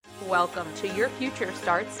Welcome to Your Future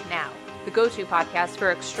Starts Now, the go-to podcast for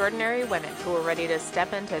extraordinary women who are ready to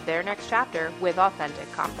step into their next chapter with authentic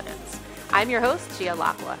confidence. I'm your host, Gia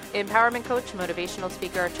Lacqua, empowerment coach, motivational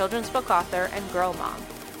speaker, children's book author, and girl mom.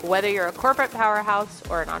 Whether you're a corporate powerhouse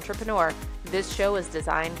or an entrepreneur, this show is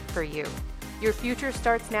designed for you. Your Future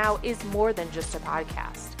Starts Now is more than just a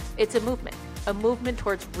podcast. It's a movement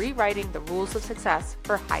towards rewriting the rules of success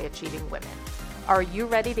for high-achieving women. Are you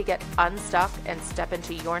ready to get unstuck and step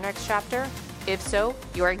into your next chapter? If so,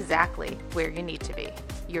 you're exactly where you need to be.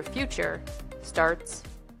 Your future starts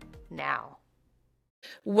now.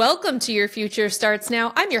 Welcome to Your Future Starts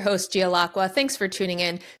Now. I'm your host, Gia Lacqua. Thanks for tuning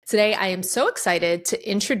in. Today, I am so excited to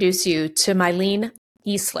introduce you to Mylene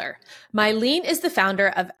Isler. Mylene is the founder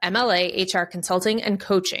of MLA HR Consulting and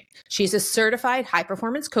Coaching. She's a certified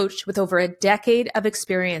high-performance coach with over a decade of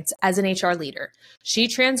experience as an HR leader. She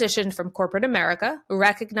transitioned from corporate America,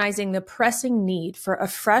 recognizing the pressing need for a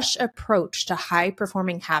fresh approach to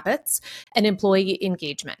high-performing habits and employee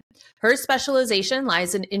engagement. Her specialization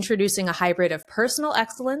lies in introducing a hybrid of personal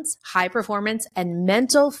excellence, high performance, and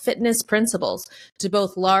mental fitness principles to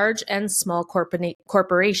both large and small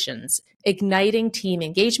corporations, igniting team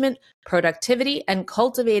engagement, productivity, and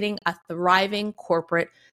cultivating a thriving corporate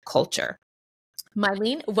culture.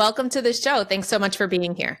 Mylene, welcome to the show. Thanks so much for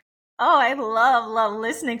being here. Oh, I love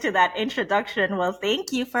listening to that introduction. Well,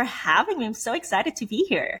 thank you for having me. I'm so excited to be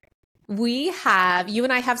here. You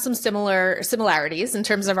and I have some similarities in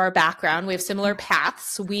terms of our background. We have similar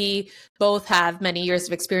paths. We both have many years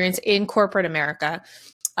of experience in corporate America,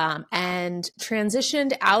 and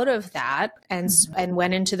transitioned out of that and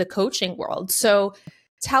went into the coaching world. So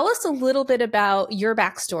tell us a little bit about your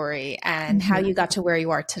backstory and how you got to where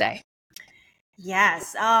you are today.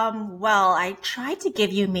 Yes. Well, I tried to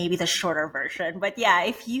give you maybe the shorter version, but yeah,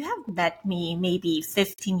 if you have met me maybe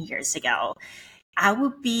 15 years ago, I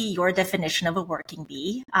would be your definition of a working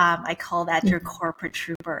bee. I call that your corporate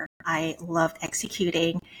trooper. I loved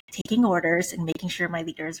executing, taking orders, and making sure my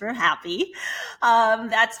leaders were happy.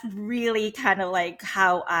 That's really kind of like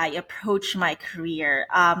how I approach my career.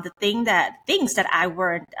 The things that I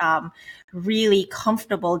weren't really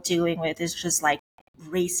comfortable doing with is just like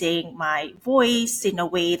raising my voice in a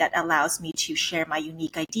way that allows me to share my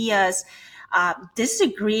unique ideas.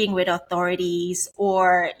 Disagreeing with authorities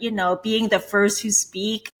or, being the first who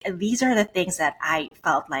speak. These are the things that I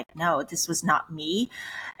felt like, no, this was not me.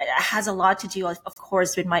 It has a lot to do, of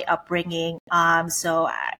course, with my upbringing.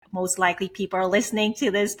 Most likely people are listening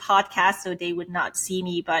to this podcast, so they would not see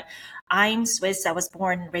me, but I'm Swiss. I was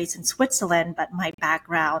born and raised in Switzerland, but my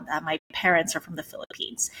background, my parents are from the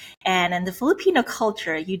Philippines. And in the Filipino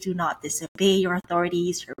culture, you do not disobey your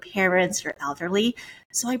authorities, your parents, your elderly.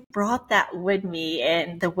 So I brought that with me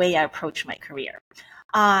in the way I approach my career.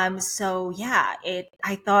 I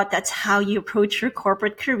thought that's how you approach your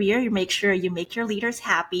corporate career. You make sure you make your leaders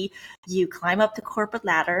happy. You climb up the corporate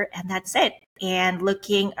ladder, and that's it. And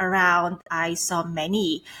looking around, I saw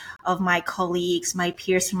many of my colleagues, my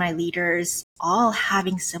peers, and my leaders all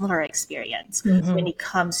having similar experience when it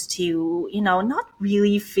comes to, not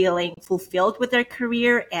really feeling fulfilled with their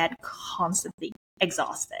career and constantly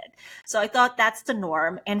exhausted. So I thought that's the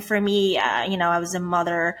norm. And for me, I was a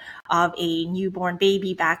mother of a newborn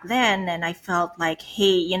baby back then. And I felt like,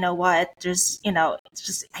 hey, you know what?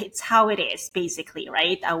 It's how it is, basically,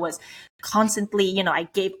 right? I was constantly, I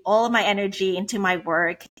gave all of my energy into my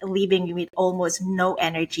work, leaving me with almost no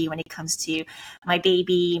energy when it comes to my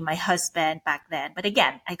baby, my husband back then. But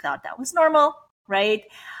again, I thought that was normal, right?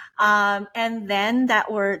 And then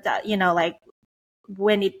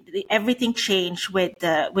when everything changed with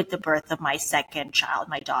the birth of my second child,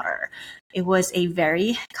 my daughter. It was a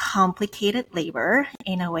very complicated labor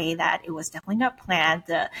in a way that it was definitely not planned.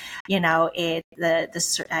 I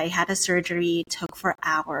had a surgery, it took for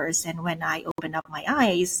hours, and when I opened up my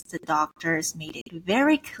eyes, the doctors made it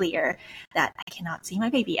very clear that I cannot see my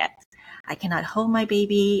baby yet. I cannot hold my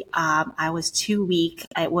baby. I was too weak.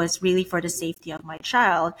 It was really for the safety of my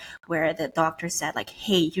child, where the doctor said, like,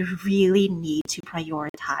 hey, you really need to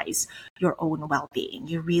prioritize your own well-being.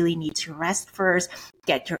 You really need to rest first,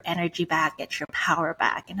 get your energy back, get your power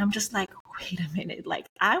back. And I'm just like, wait a minute, like,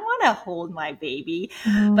 I want to hold my baby.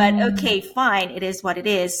 But okay, fine. It is what it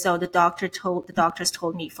is. So the doctors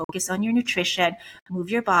told me, focus on your nutrition,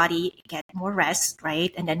 move your body, get more rest,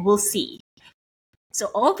 right? And then we'll see. So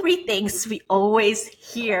all three things we always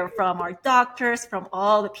hear from our doctors, from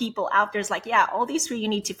all the people out there is like, yeah, all these three you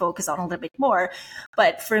need to focus on a little bit more.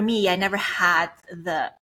 But for me, I never had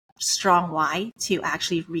the strong why to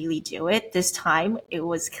actually really do it. This time it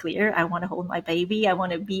was clear. I want to hold my baby. I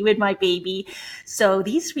want to be with my baby. So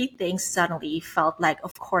these three things suddenly felt like,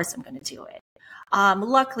 of course I'm going to do it.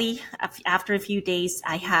 Luckily, after a few days,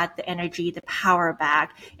 I had the energy, the power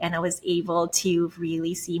back, and I was able to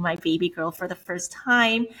really see my baby girl for the first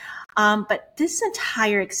time. But this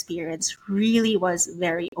entire experience really was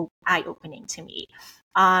very eye-opening to me.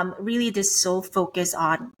 Really this sole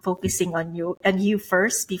focusing on you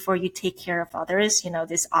first before you take care of others,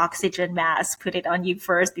 this oxygen mask, put it on you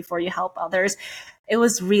first before you help others. It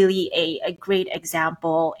was really a great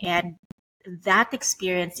example. And that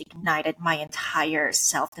experience ignited my entire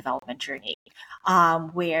self-development journey,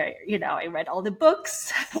 where, I read all the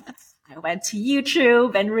books. I went to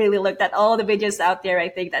YouTube and really looked at all the videos out there. I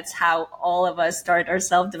think that's how all of us start our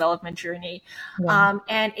self-development journey. Yeah.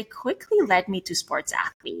 And it quickly led me to sports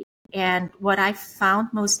athlete. And what I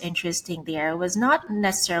found most interesting there was not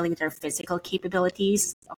necessarily their physical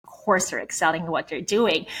capabilities. Of course, they're excelling in what they're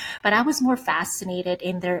doing, but I was more fascinated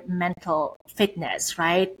in their mental fitness,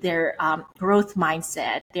 right? Their growth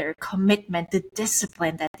mindset, their commitment, the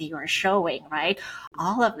discipline that they were showing, right?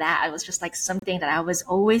 All of that was just like something that I was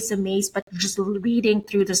always amazed, but just reading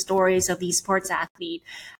through the stories of these sports athletes,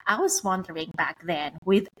 I was wondering back then,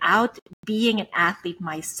 without being an athlete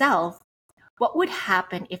myself, what would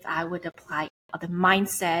happen if I would apply the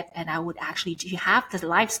mindset and I would actually have the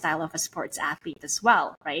lifestyle of a sports athlete as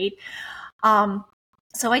well, right?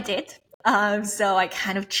 So I did. So I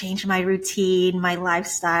kind of changed my routine, my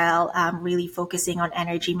lifestyle, really focusing on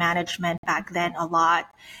energy management back then a lot.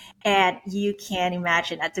 And you can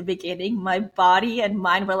imagine at the beginning, my body and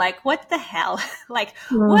mind were like, what the hell? Like,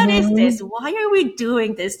 what is this? Why are we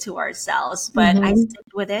doing this to ourselves? But I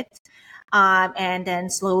stayed with it. And then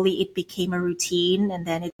slowly it became a routine, and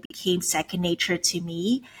then it became second nature to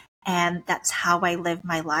me. And that's how I live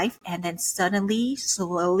my life. And then suddenly,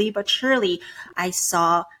 slowly but surely, I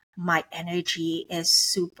saw my energy is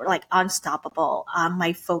super, like, unstoppable.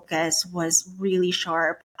 My focus was really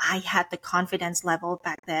sharp. I had the confidence level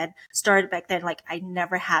started back then. Like, I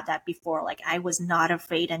never had that before. Like, I was not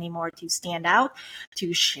afraid anymore to stand out,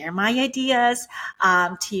 to share my ideas,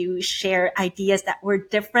 to share ideas that were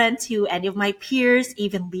different to any of my peers,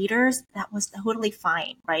 even leaders. That was totally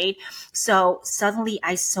fine, right? So suddenly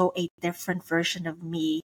I saw a different version of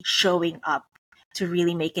me showing up to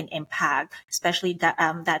really make an impact, especially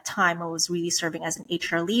that time I was really serving as an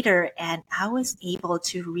HR leader, and I was able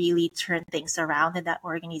to really turn things around in that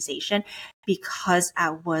organization because I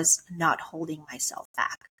was not holding myself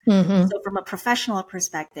back. So from a professional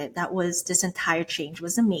perspective, this entire change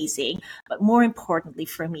was amazing. But more importantly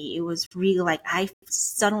for me, it was really like I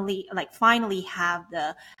suddenly, like, finally had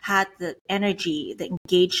the energy, the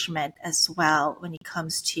engagement as well when it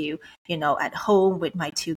comes to, at home with my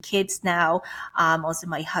two kids now, also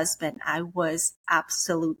my husband. I was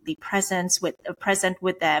absolutely present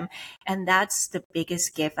with them. And that's the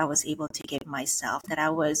biggest gift I was able to give myself, that I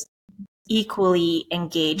was equally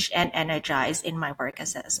engaged and energized in my work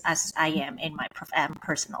as I am in my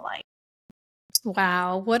personal life.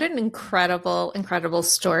 Wow, what an incredible, incredible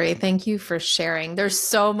story. Thank you for sharing. There's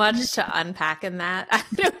so much to unpack in that. I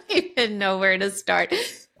don't even know where to start.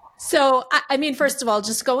 So, I mean, first of all,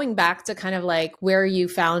 just going back to kind of like where you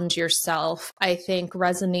found yourself, I think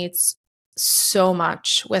resonates so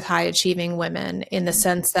much with high achieving women, in the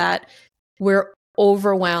sense that we're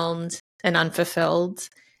overwhelmed and unfulfilled,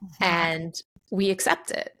 and we accept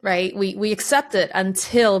it, right? We accept it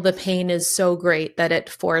until the pain is so great that it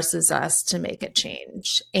forces us to make a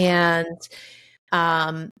change. And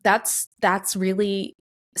that's really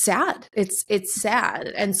sad. It's sad.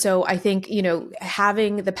 And so I think,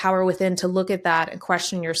 having the power within to look at that and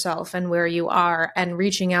question yourself and where you are, and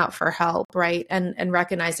reaching out for help, right? And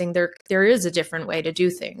recognizing there is a different way to do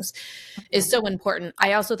things is so important.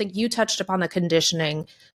 I also think you touched upon the conditioning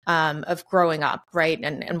of growing up, right?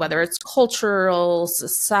 And whether it's cultural,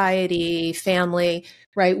 society, family,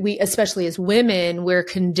 right? We, especially as women, we're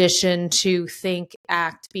conditioned to think,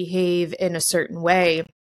 act, behave in a certain way.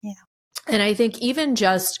 Yeah. And I think even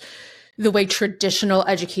just the way traditional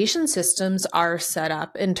education systems are set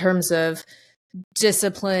up in terms of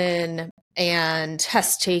discipline and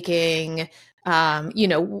test taking,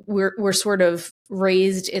 we're sort of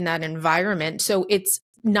raised in that environment. So it's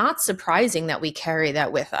not surprising that we carry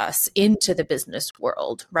that with us into the business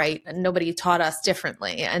world, right? And nobody taught us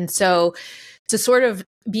differently. And so to sort of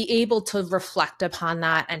be able to reflect upon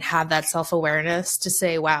that and have that self-awareness to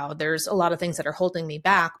say, wow, there's a lot of things that are holding me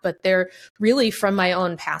back, but they're really from my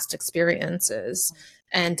own past experiences.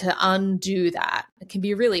 And to undo that, it can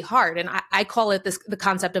be really hard. And I call it the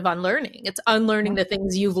concept of unlearning. It's unlearning the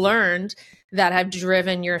things you've learned that have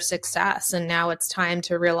driven your success. And now it's time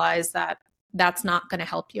to realize that that's not going to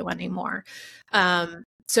help you anymore.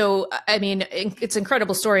 So, I mean, it's an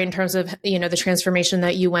incredible story in terms of, the transformation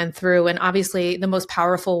that you went through. And obviously the most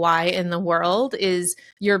powerful why in the world is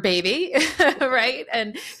your baby, right?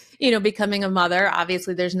 And, becoming a mother,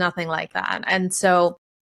 obviously there's nothing like that. And so,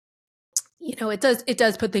 it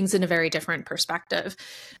does put things in a very different perspective.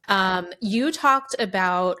 You talked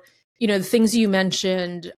about, the things you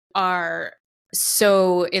mentioned are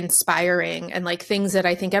so inspiring and like things that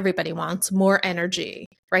I think everybody wants, more energy,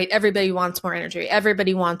 right? Everybody wants more energy.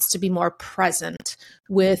 Everybody wants to be more present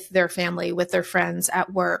with their family, with their friends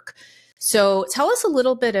at work. So tell us a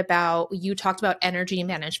little bit about, you talked about energy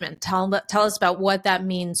management. Tell us about what that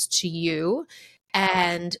means to you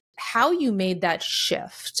and how you made that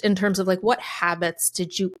shift in terms of like, what habits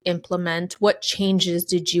did you implement? What changes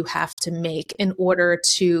did you have to make in order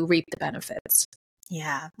to reap the benefits?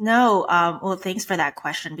 Yeah, no, well, thanks for that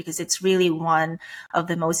question, because it's really one of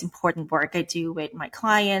the most important work I do with my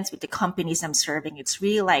clients, with the companies I'm serving. It's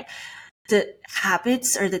really like the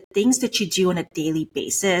habits or the things that you do on a daily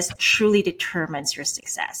basis truly determines your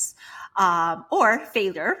success. Or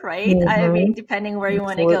failure, right? I mean, depending where you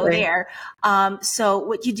want to go there. So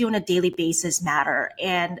what you do on a daily basis matter.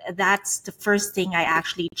 And that's the first thing I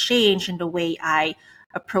actually change in the way I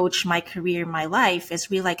approach my career, my life,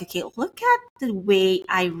 is really like, okay, look at the way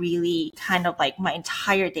I really kind of like my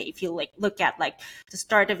entire day. If you like look at like the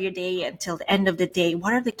start of your day until the end of the day,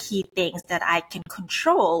 what are the key things that I can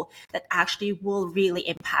control that actually will really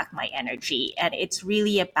impact my energy? And it's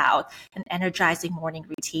really about an energizing morning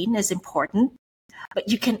routine is important. But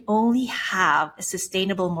you can only have a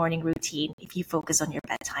sustainable morning routine if you focus on your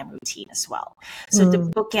bedtime routine as well. So the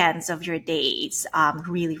bookends of your days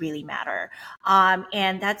really, really matter.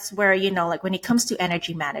 And that's where, like when it comes to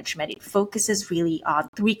energy management, it focuses really on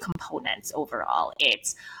three components overall.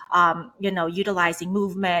 It's, utilizing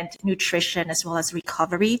movement, nutrition, as well as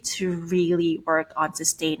recovery to really work on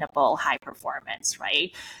sustainable high performance,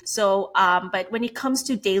 right? So, but when it comes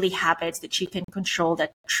to daily habits that you can control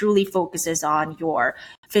that truly focuses on your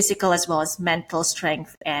physical as well as mental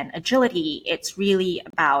strength and agility, it's really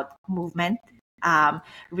about movement.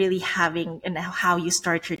 Really having and how you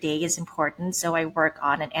start your day is important. So I work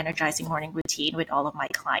on an energizing morning routine with all of my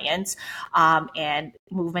clients. And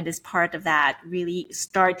movement is part of that. Really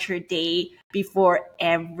start your day before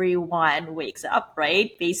everyone wakes up,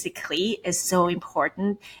 right? Basically is so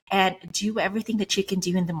important, and do everything that you can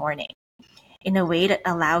do in the morning in a way that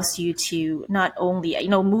allows you to not only,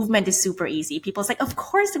 movement is super easy. People's like, of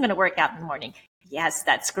course I'm going to work out in the morning. Yes,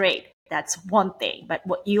 that's great. That's one thing. But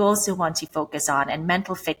what you also want to focus on, and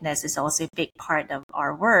mental fitness is also a big part of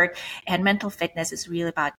our work. And mental fitness is really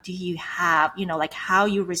about, do you have, like how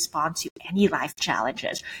you respond to any life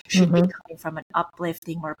challenges should be coming from an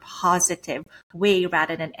uplifting, more positive way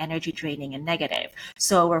rather than energy draining and negative.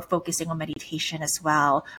 So we're focusing on meditation as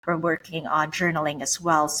well. We're working on journaling as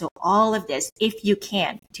well. So all of this, if you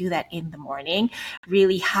can do that in the morning,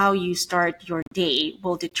 really how you start your day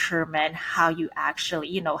will determine how you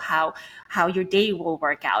actually, how your day will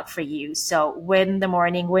work out for you. So when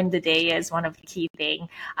the day is one of the key things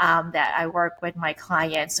that I work with my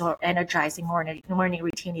clients. So energizing morning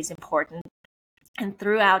routine is important. And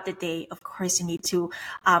throughout the day, of course, you need to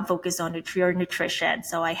focus on your nutrition.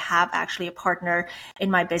 So I have actually a partner in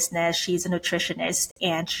my business. She's a nutritionist,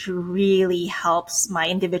 and she really helps my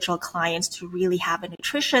individual clients to really have a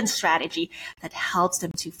nutrition strategy that helps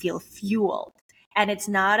them to feel fueled. And it's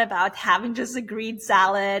not about having just a green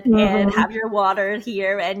salad and have your water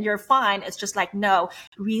here and you're fine. It's just like, no,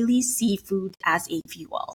 really see food as a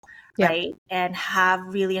fuel. Right. And have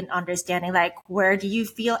really an understanding, like, where do you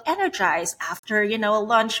feel energized after, a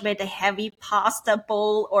lunch with a heavy pasta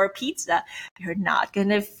bowl or pizza? You're not going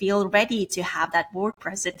to feel ready to have that board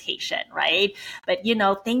presentation. Right. But,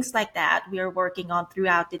 things like that we are working on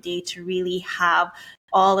throughout the day to really have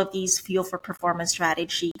all of these fuel for performance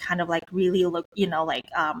strategy kind of like really look,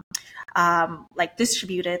 like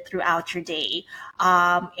distributed throughout your day.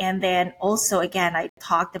 And then also, again, I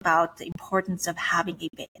talked about the importance of having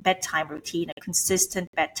a bedtime routine, a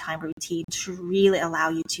consistent bedtime routine to really allow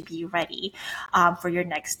you to be ready for your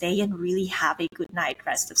next day and really have a good night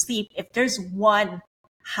rest of sleep. If there's one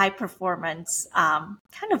high performance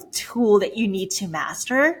kind of tool that you need to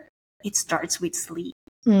master, it starts with sleep.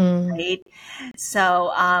 Right.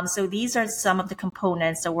 So, so these are some of the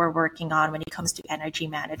components that we're working on when it comes to energy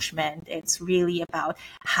management. It's really about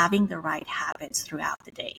having the right habits throughout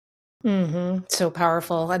the day. So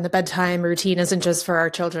powerful. And the bedtime routine isn't just for our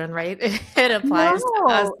children, right? It applies to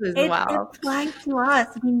us No, as it well. applies to us.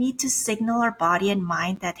 We need to signal our body and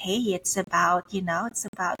mind that, hey, it's about, it's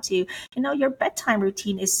about to, your bedtime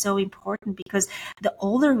routine is so important because the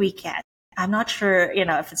older we get, I'm not sure,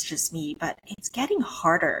 if it's just me, but it's getting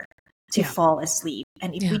harder to Yeah. fall asleep.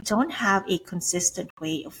 And if we Yeah. don't have a consistent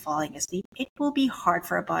way of falling asleep, it will be hard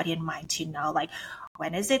for our body and mind to know, like,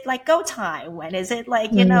 when is it like go time? When is it like,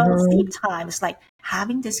 sleep hmm time? It's like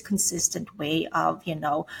having this consistent way of,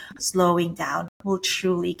 slowing down will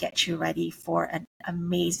truly get you ready for an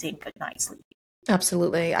amazing good night's sleep.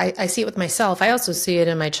 Absolutely. I see it with myself. I also see it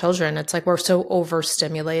in my children. It's like we're so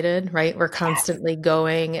overstimulated, right? We're Yes. constantly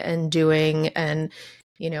going and doing and,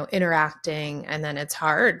 interacting. And then it's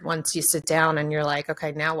hard once you sit down and you're like,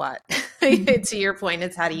 okay, now what? Mhm. To your point,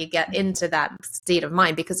 it's how do you get into that state of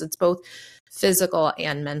mind because it's both physical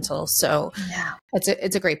and mental. So Yeah.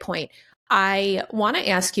 it's a great point. I want to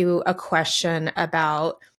ask you a question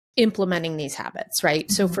about implementing these habits,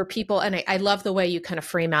 right? So Mhm. for people, and I love the way you kind of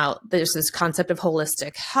frame out there's this concept of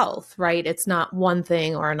holistic health, right? It's not one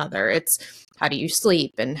thing or another. It's how do you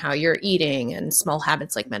sleep and how you're eating and small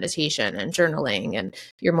habits like meditation and journaling and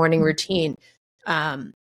your morning routine.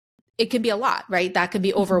 Um, it can be a lot, right? That can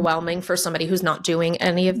be Mhm. overwhelming for somebody who's not doing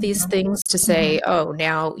any of these Mhm. things to Mhm. say, oh,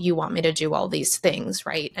 now you want me to do all these things,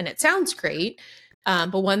 right? And it sounds great.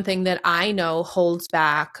 But one thing that I know holds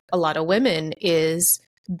back a lot of women is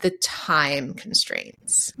the time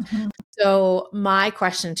constraints. Mhm. So, my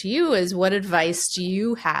question to you is what advice do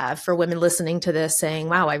you have for women listening to this saying,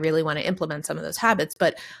 wow, I really want to implement some of those habits,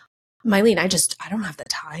 but Mylene, I don't have the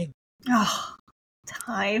time. Oh,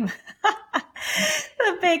 time.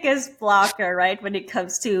 The biggest blocker, right, when it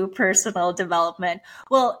comes to personal development.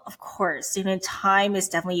 Well, of course, time is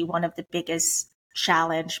definitely one of the biggest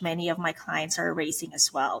challenge many of my clients are raising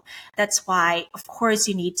as well. That's why, of course,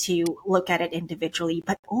 you need to look at it individually.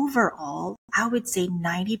 But overall, I would say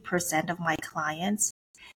 90% of my clients,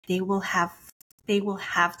 they will have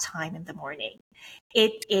time in the morning.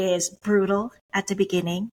 It is brutal at the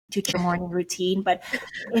beginning to your morning routine, but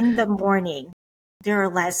in the morning, there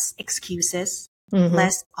are less excuses, hmm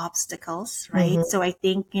less obstacles, right? hmm So I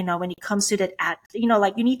think, when it comes to that,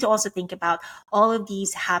 like you need to also think about all of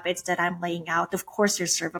these habits that I'm laying out. Of course, they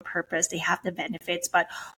serve a purpose, they have the benefits, but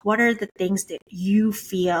what are the things that you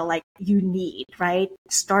feel like you need, right?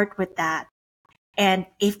 Start with that. And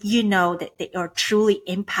if you know that they are truly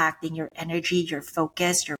impacting your energy, your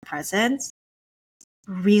focus, your presence,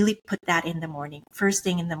 really put that in the morning, first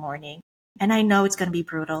thing in the morning. And I know it's going to be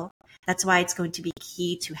brutal. That's why it's going to be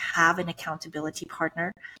key to have an accountability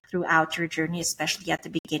partner throughout your journey, especially at the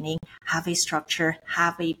beginning. Have a structure,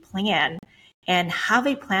 have a plan, and have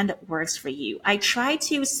a plan that works for you. I try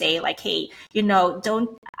to say, like, hey,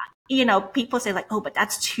 don't people say like, oh, but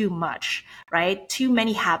that's too much, right? Too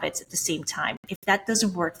many habits at the same time. If that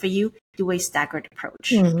doesn't work for you, do a staggered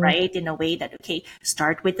approach, hmm right? In a way that, okay,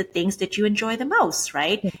 start with the things that you enjoy the most,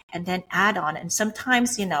 right? And then add on. And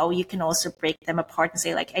sometimes, you can also break them apart and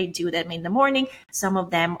say like, I do them in the morning. Some of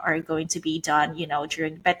them are going to be done,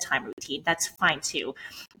 during bedtime routine. That's fine too.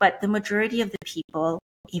 But the majority of the people,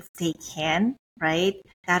 if they can, right?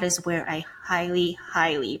 That is where I highly,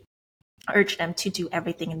 highly urge them to do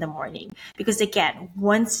everything in the morning. Because again,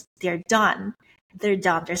 once they're done, they're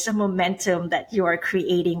done. There's a momentum that you are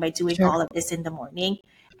creating by doing Sure. all of this in the morning.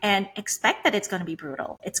 And expect that it's going to be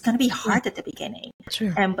brutal. It's going to be Yeah, hard at the beginning.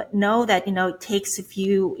 sure. And but know that, it takes a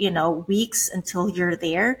few, weeks until you're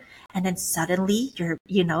there. And then suddenly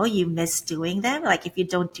you miss doing them. Like if you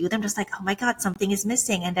don't do them, just like, oh my God, something is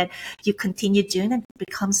missing. And then you continue doing it, it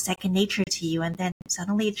becomes second nature to you. And then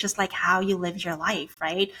suddenly it's just like how you live your life,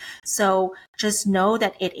 right? So just know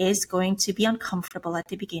that it is going to be uncomfortable at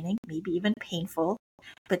the beginning, maybe even painful,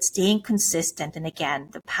 but staying consistent. And again,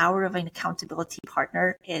 the power of an accountability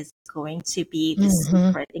partner is going to be the hmm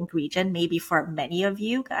secret ingredient, maybe for many of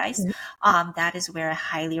you guys. That is where I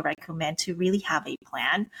highly recommend to really have a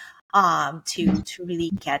plan, to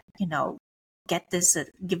really give this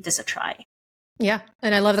a try. Yeah.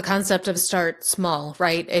 And I love the concept of start small,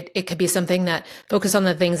 right? It could be something that focus on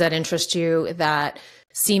the things that interest you, that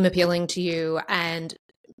seem appealing to you, and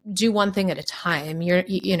do one thing at a time.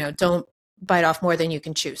 Don't bite off more than you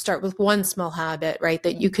can chew. Start with one small habit, right?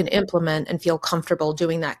 That you can implement and feel comfortable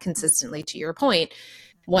doing that consistently, to your point.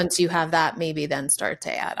 Once you have that, maybe then start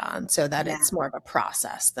to add on so that Yeah. it's more of a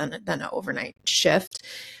process than an overnight shift.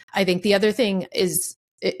 I think the other thing is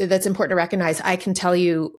that's important to recognize. I can tell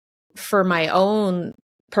you for my own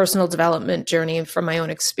personal development journey, from my own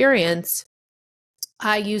experience,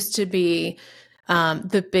 I used to be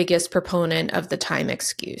the biggest proponent of the time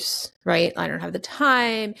excuse, right? I don't have the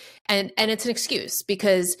time. And it's an excuse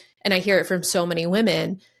because, and I hear it from so many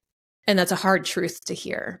women, and that's a hard truth to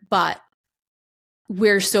hear, but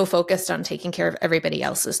we're so focused on taking care of everybody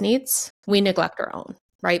else's needs, we neglect our own,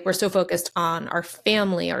 right? We're so focused on our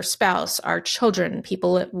family, our spouse, our children,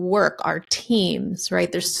 people at work, our teams,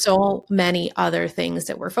 right? There's so many other things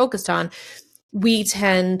that we're focused on. We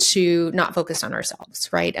tend to not focus on ourselves,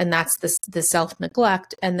 right? And that's the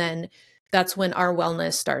self-neglect. And then that's when our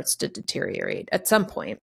wellness starts to deteriorate at some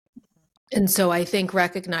point. And so I think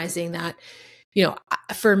recognizing that,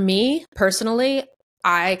 for me personally,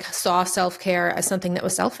 I saw self-care as something that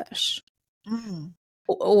was selfish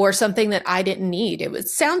or something that I didn't need. It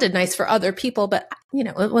sounded nice for other people, but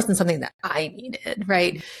it wasn't something that I needed,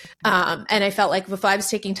 right? And I felt like if I was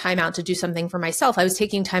taking time out to do something for myself, I was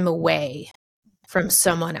taking time away from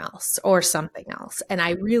someone else or something else. And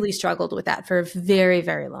I really struggled with that for a very,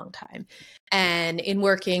 very long time. And in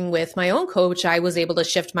working with my own coach, I was able to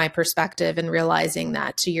shift my perspective and realizing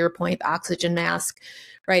that, to your point, the oxygen mask,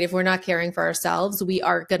 right? If we're not caring for ourselves, we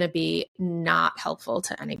are going to be not helpful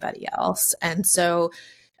to anybody else. And so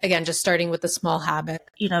again, just starting with a small habit.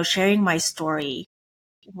 Sharing my story,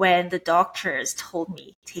 when the doctors told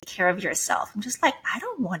me, take care of yourself, I'm just like, I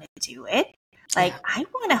don't want to do it. Like, I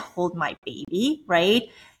want to hold my baby, right?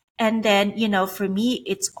 And then, for me,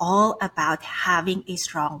 it's all about having a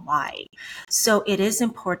strong why. So it is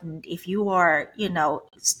important if you are,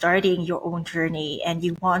 starting your own journey and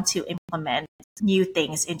you want to implement new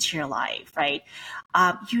things into your life, right?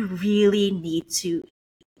 You really need to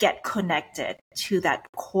get connected to that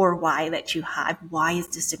core why that you have. Why is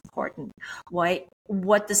this important?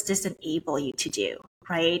 What does this enable you to do?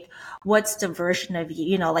 Right? What's the version of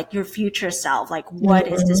you, like your future self? Like, what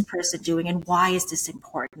is this person doing and why is this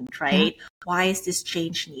important? Right? Why is this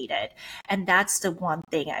change needed? And that's the one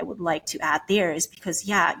thing I would like to add there is because,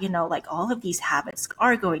 like all of these habits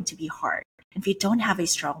are going to be hard. And if you don't have a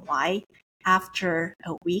strong why, after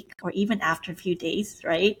a week or even after a few days,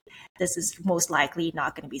 right? This is most likely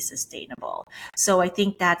not going to be sustainable. So I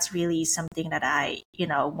think that's really something that I,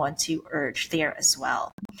 want to urge there as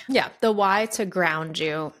well. Yeah. The why to ground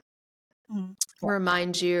you,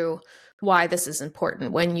 remind you why this is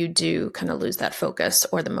important when you do kind of lose that focus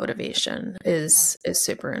or the motivation is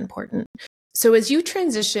super important. So as you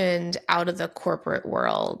transitioned out of the corporate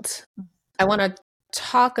world, I want to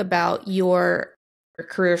talk about your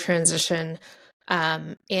career transition.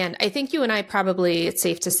 And I think you and I probably, it's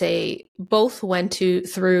safe to say, both went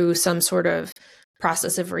through some sort of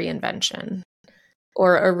process of reinvention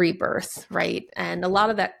or a rebirth, right? And a lot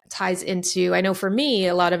of that ties into, I know for me,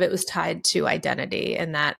 a lot of it was tied to identity,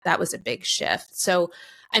 and that was a big shift. So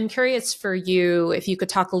I'm curious for you, if you could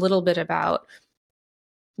talk a little bit about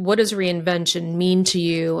what does reinvention mean to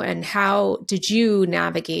you, and how did you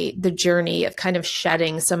navigate the journey of kind of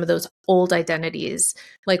shedding some of those old identities,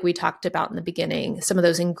 like we talked about in the beginning, some of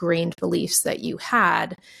those ingrained beliefs that you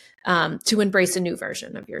had, to embrace a new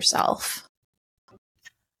version of yourself?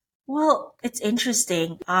 Well, it's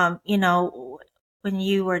interesting. When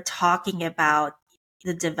you were talking about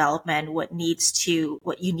the development, what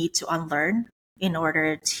you need to unlearn in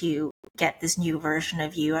order to get this new version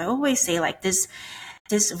of you, I always say like this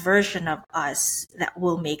version of us that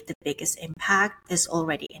will make the biggest impact is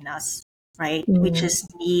already in us, right? We just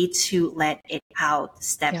need to let it out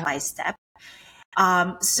step by step.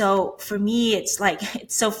 So for me, it's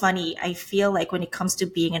so funny. I feel like when it comes to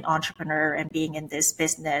being an entrepreneur and being in this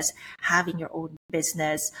business, having your own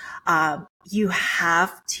business, you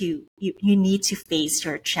need to face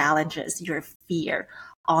your challenges, your fear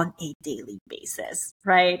on a daily basis,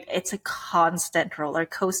 right? It's a constant roller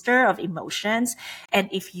coaster of emotions. And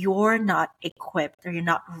if you're not equipped or you're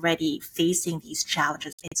not ready facing these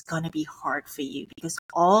challenges, it's going to be hard for you because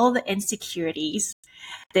all the insecurities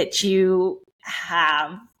that you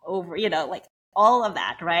have over, like all of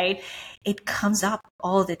that, right? It comes up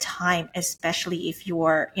all the time, especially if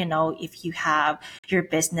if you have your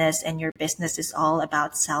business and your business is all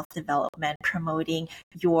about self-development, promoting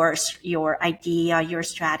your idea, your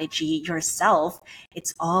strategy, yourself.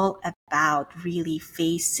 It's all about really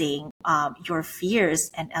facing your fears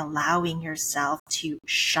and allowing yourself to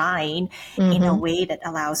shine in a way that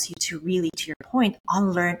allows you to really, to your point,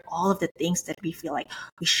 unlearn all of the things that we feel like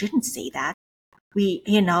we shouldn't say that.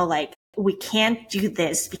 We can't do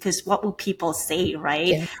this because what will people say, right?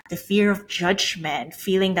 Yeah. The fear of judgment,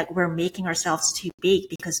 feeling that we're making ourselves too big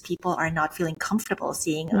because people are not feeling comfortable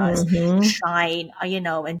seeing us shine,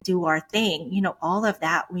 and do our thing. All of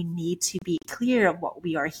that, we need to be clear of what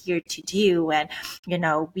we are here to do. And,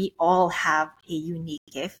 we all have a unique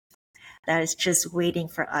gift that is just waiting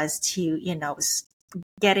for us to,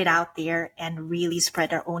 get it out there and really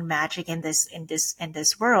spread our own magic in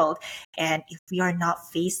this world. And if we are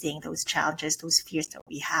not facing those challenges, those fears that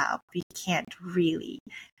we have, we can't really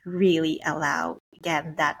allow,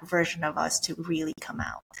 again, that version of us to really come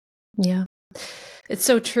out. Yeah. It's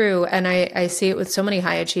so true. And I see it with so many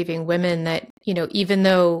high achieving women that, even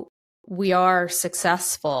though we are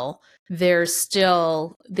successful, there's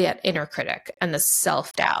still that inner critic and the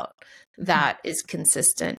self-doubt that is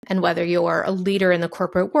consistent. And whether you're a leader in the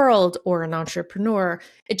corporate world or an entrepreneur,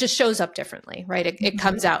 it just shows up differently, right? It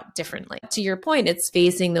comes out differently. To your point, it's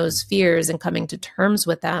facing those fears and coming to terms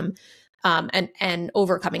with them, and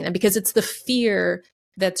overcoming them, because it's the fear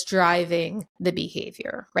that's driving the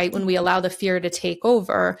behavior, right? When we allow the fear to take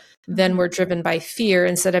over, then we're driven by fear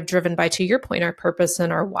instead of driven by, to your point, our purpose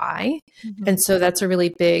and our why. And so that's a really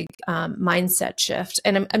big mindset shift.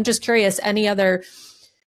 And I'm just curious, any other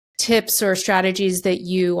tips or strategies that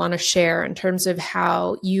you want to share in terms of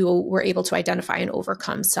how you were able to identify and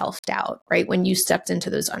overcome self-doubt, right? When you stepped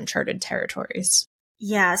into those uncharted territories?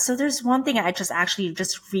 Yeah, so there's one thing I just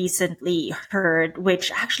recently heard,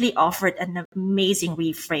 which actually offered an amazing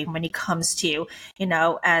reframe when it comes to,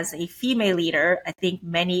 as a female leader. I think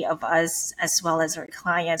many of us, as well as our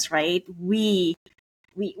clients, right? We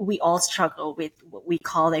all struggle with what we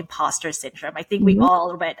call the imposter syndrome. I think we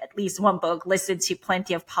all read at least one book, listened to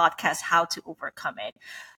plenty of podcasts, how to overcome it.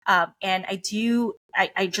 And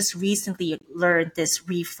I just recently learned this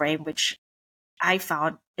reframe, which I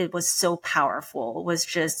found it was so powerful. It was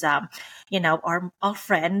just, our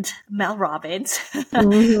friend Mel Robbins,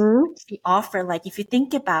 she offered, like, if you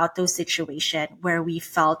think about those situations where we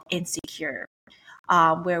felt insecure,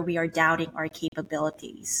 where we are doubting our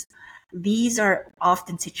capabilities, these are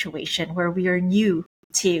often situations where we are new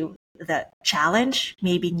to the challenge,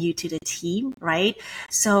 maybe new to the team, right?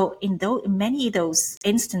 So in many of those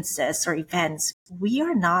instances or events, we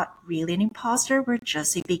are not really an imposter. We're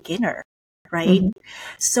just a beginner. Right.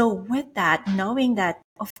 So with that, knowing that,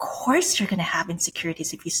 of course, you're going to have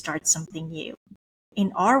insecurities if you start something new.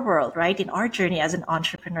 In our world, right? In our journey as an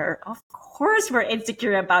entrepreneur, of course, we're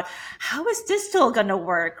insecure about how is this still going to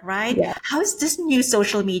work, right? Yeah. How is this new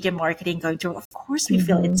social media marketing going to work? Of course, we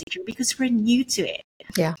feel insecure because we're new to it.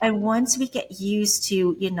 Yeah. And once we get used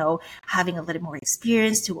to, having a little more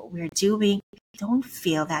experience to what we're doing, we don't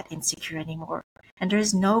feel that insecure anymore. And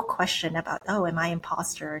there's no question about, am I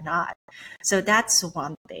imposter or not? So that's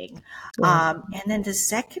one thing. And then the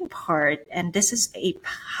second part, and this is a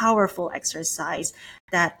powerful exercise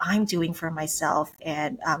that I'm doing for myself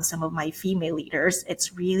and some of my female leaders.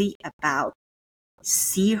 It's really about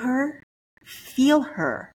see her, feel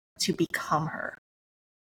her to become her.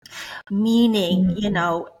 Meaning,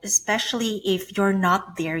 especially if you're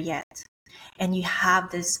not there yet, and you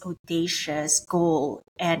have this audacious goal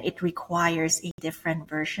and it requires a different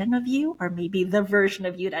version of you, or maybe the version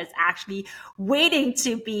of you that's actually waiting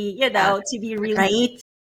to be, to be released. Right?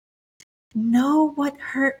 Know what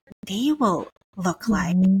her day will look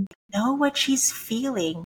like. Know what she's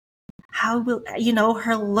feeling. How will,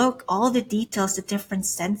 her look, all the details, the different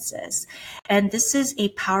senses. And this is a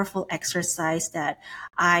powerful exercise that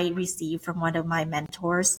I received from one of my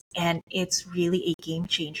mentors. And it's really a game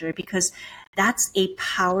changer because that's a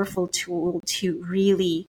powerful tool to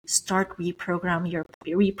really start reprogram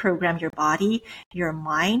your body, your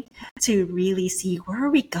mind, to really see where are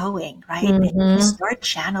we going, right? And you start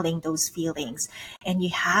channeling those feelings and you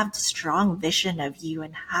have the strong vision of you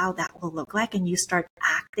and how that will look like, and you start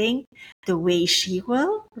acting the way she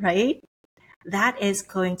will, right? That is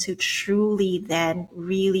going to truly then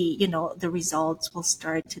really, the results will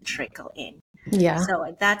start to trickle in. Yeah.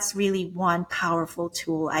 So that's really one powerful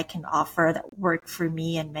tool I can offer that worked for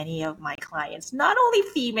me and many of my clients, not only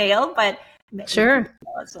female, but sure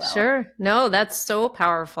as well. Sure. No, that's so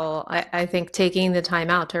powerful. I think taking the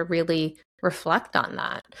time out to really reflect on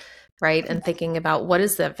that, right? And thinking about what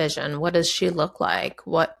is that vision? What does she look like?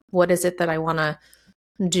 What is it that I want to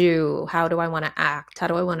do? How do I want to act? How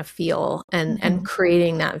do I want to feel? And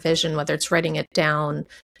creating that vision, whether it's writing it down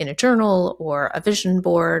in a journal or a vision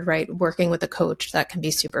board, right? Working with a coach, that can be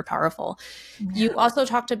super powerful. Yeah. You also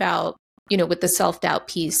talked about, with the self-doubt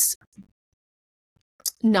piece,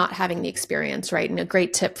 not having the experience, right? And a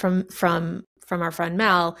great tip from our friend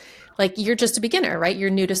Mel, like, you're just a beginner, right? You're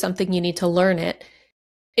new to something, you need to learn it.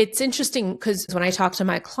 It's interesting because when I talk to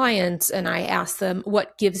my clients and I ask them,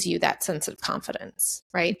 what gives you that sense of confidence,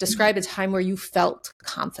 right? Describe a time where you felt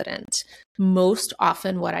confident. Most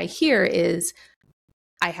often what I hear is,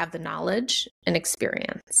 I have the knowledge and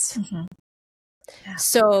experience. Yeah.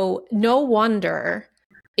 So no wonder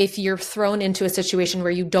if you're thrown into a situation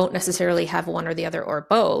where you don't necessarily have one or the other or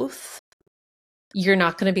both, you're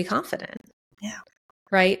not going to be confident. Yeah.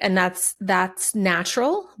 Right. And that's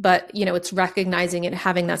natural, but it's recognizing it,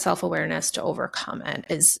 having that self-awareness to overcome it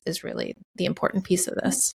is really the important piece of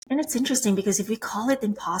this. And it's interesting because if we call it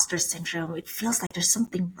imposter syndrome, it feels like there's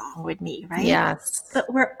something wrong with me, right? Yes.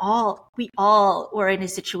 But we all were in a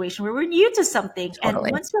situation where we're new to something. Totally.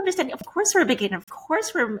 And once we understand, of course we're a beginner, of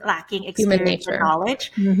course we're lacking experience or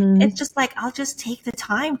knowledge. Mm-hmm. It's just like, I'll just take the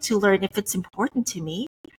time to learn if it's important to me,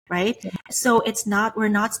 right? Yeah. So we're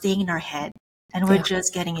not staying in our head. And we're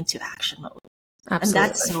just getting into action mode. Absolutely. And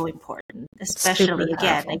that's so important, especially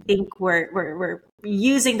again, I think we're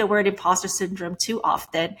using the word imposter syndrome too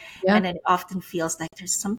often. Yeah. And it often feels like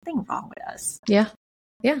there's something wrong with us. Yeah.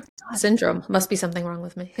 Yeah. Syndrome. Must be something wrong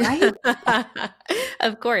with me. Right?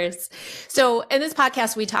 Of course. So in this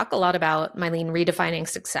podcast, we talk a lot about, Mylene, redefining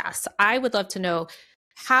success. I would love to know,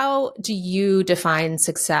 how do you define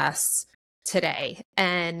success today?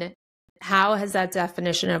 And how has that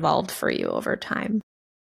definition evolved for you over time?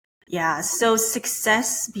 Yeah. So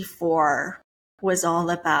success before was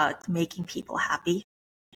all about making people happy,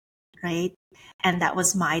 right? And that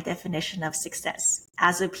was my definition of success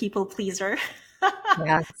as a people pleaser.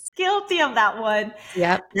 Yes. Guilty of that one.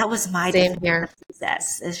 Yep. That was my definition of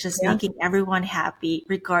success. It's just making everyone happy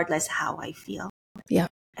regardless how I feel. Yeah.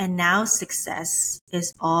 And now success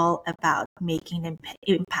is all about making an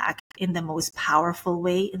impact in the most powerful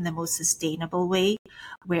way, in the most sustainable way,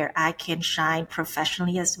 where I can shine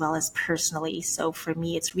professionally as well as personally. So for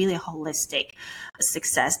me, it's really a holistic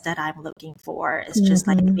success that I'm looking for. It's just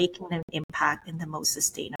like making an impact in the most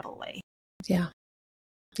sustainable way. Yeah.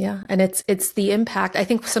 Yeah. And it's the impact. I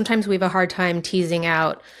think sometimes we have a hard time teasing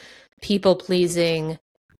out people pleasing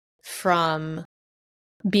from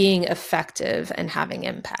being effective and having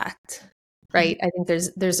impact, right? I think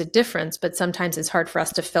there's a difference, but sometimes it's hard for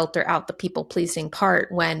us to filter out the people pleasing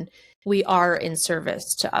part when we are in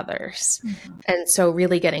service to others. Mm-hmm. And so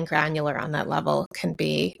really getting granular on that level can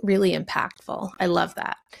be really impactful. I love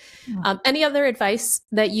that. Mm-hmm. Any other advice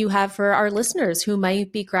that you have for our listeners who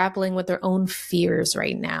might be grappling with their own fears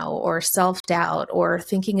right now, or self-doubt, or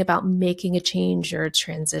thinking about making a change or a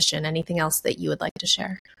transition? Anything else that you would like to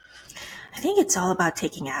share? I think it's all about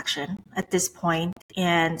taking action at this point.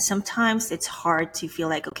 And sometimes it's hard to feel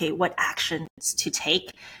like, okay, what actions to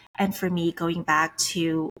take? And for me, going back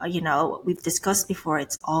to, we've discussed before,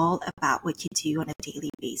 it's all about what you do on a daily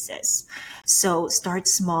basis. So start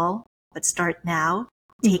small, but start now.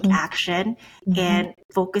 Take action and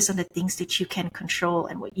focus on the things that you can control.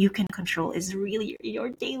 And what you can control is really your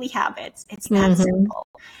daily habits. It's that simple.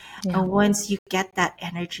 Yeah. And once you get that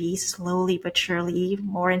energy, slowly but surely,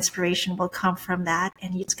 more inspiration will come from that.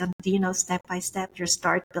 And it's going to, step by step, you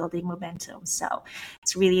start building momentum. So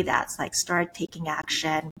it's really that's like start taking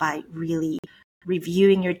action by really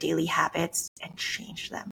reviewing your daily habits and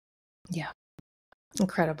change them. Yeah.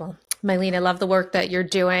 Incredible. Mylene, I love the work that you're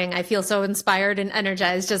doing. I feel so inspired and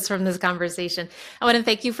energized just from this conversation. I want to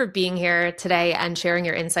thank you for being here today and sharing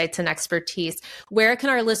your insights and expertise. Where can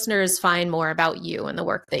our listeners find more about you and the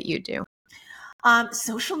work that you do?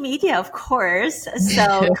 Social media, of course.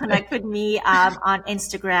 So connect with me on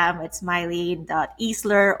Instagram. It's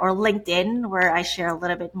Mylene.Isler, or LinkedIn, where I share a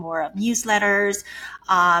little bit more of newsletters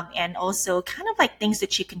and also kind of like things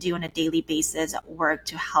that you can do on a daily basis at work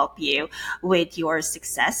to help you with your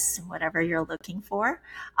success, whatever you're looking for.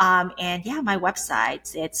 And yeah, my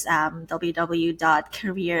website, it's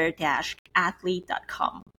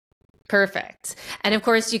www.career-athlete.com. Perfect. And of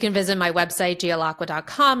course, you can visit my website,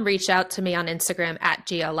 gialacqua.com. Reach out to me on Instagram at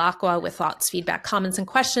gialacqua with thoughts, feedback, comments, and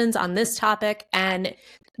questions on this topic and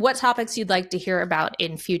what topics you'd like to hear about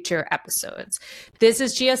in future episodes. This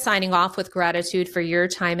is Gia signing off with gratitude for your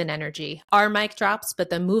time and energy. Our mic drops, but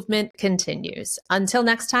the movement continues. Until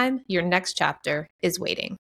next time, your next chapter is waiting.